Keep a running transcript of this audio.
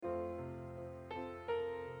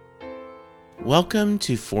Welcome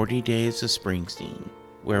to 40 Days of Springsteen,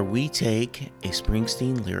 where we take a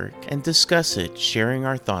Springsteen lyric and discuss it, sharing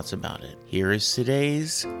our thoughts about it. Here is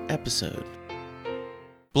today's episode.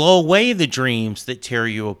 Blow away the dreams that tear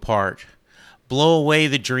you apart. Blow away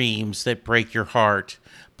the dreams that break your heart.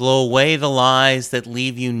 Blow away the lies that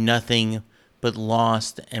leave you nothing but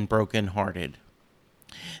lost and broken-hearted.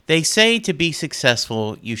 They say to be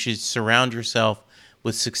successful, you should surround yourself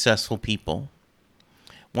with successful people.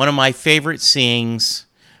 One of my favorite sayings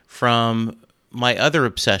from my other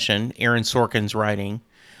obsession, Aaron Sorkin's writing,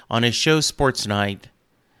 on his show Sports Night,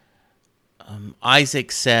 Isaac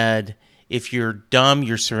said, if you're dumb,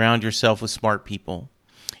 you surround yourself with smart people.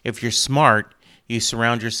 If you're smart, you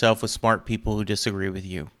surround yourself with smart people who disagree with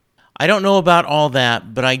you. I don't know about all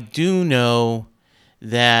that, but I do know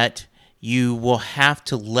that you will have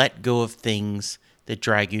to let go of things that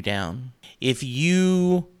drag you down. If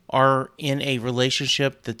you are in a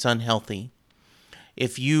relationship that's unhealthy,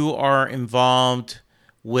 if you are involved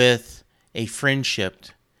with a friendship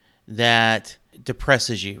that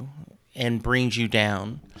depresses you and brings you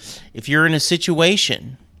down, if you're in a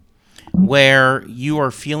situation where you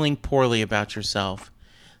are feeling poorly about yourself,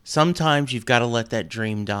 sometimes you've got to let that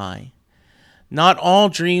dream die. Not all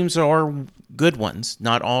dreams are good ones.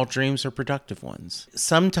 Not all dreams are productive ones.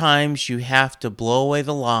 Sometimes you have to blow away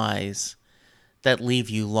the lies that leave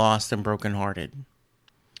you lost and brokenhearted.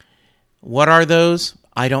 What are those?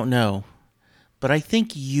 I don't know. But I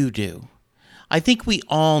think you do. I think we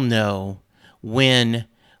all know when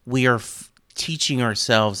we are teaching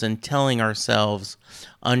ourselves and telling ourselves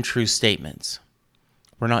untrue statements.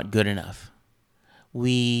 We're not good enough.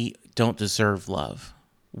 We don't deserve love.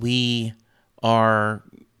 We are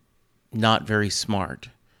not very smart.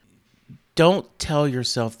 Don't tell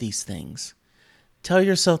yourself these things. Tell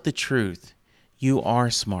yourself the truth. You are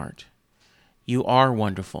smart. You are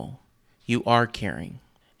wonderful. You are caring.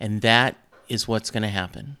 And that is what's going to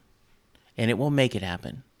happen. And it will make it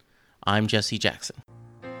happen. I'm Jesse Jackson.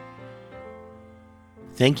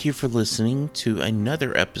 Thank you for listening to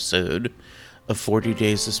another episode of 40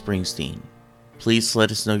 Days of Springsteen. Please let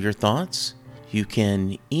us know your thoughts. You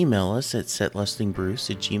can email us at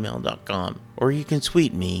setlustingbruce@gmail.com, or you can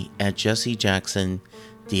tweet me at Jesse Jackson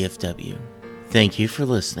DFW. Thank you for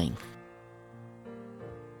listening.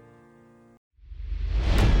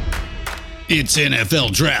 It's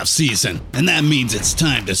NFL draft season, and that means it's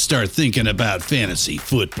time to start thinking about fantasy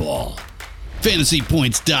football.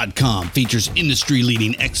 FantasyPoints.com features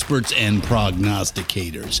industry-leading experts and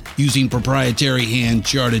prognosticators using proprietary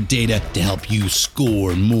hand-charted data to help you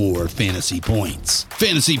score more fantasy points.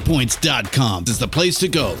 FantasyPoints.com is the place to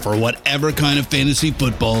go for whatever kind of fantasy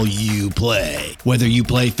football you play. Whether you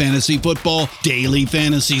play fantasy football, daily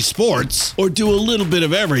fantasy sports, or do a little bit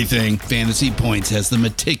of everything, Fantasy Points has the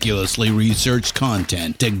meticulously researched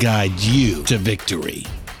content to guide you to victory.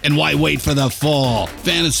 And why wait for the fall?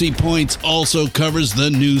 Fantasy Points also covers the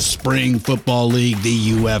new spring football league,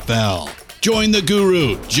 the UFL. Join the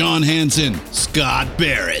guru, John Hansen, Scott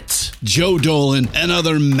Barrett, Joe Dolan, and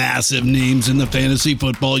other massive names in the fantasy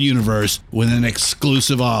football universe with an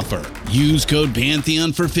exclusive offer. Use code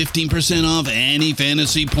Pantheon for 15% off any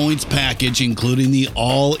Fantasy Points package, including the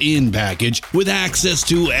all-in package, with access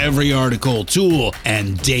to every article, tool,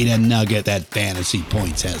 and data nugget that Fantasy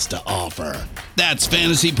Points has to offer. That's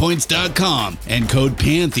FantasyPoints.com and code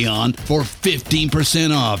Pantheon for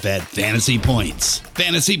 15% off at Fantasy Points.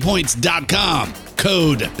 FantasyPoints.com,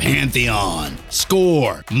 code Pantheon.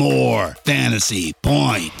 Score more fantasy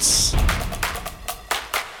points.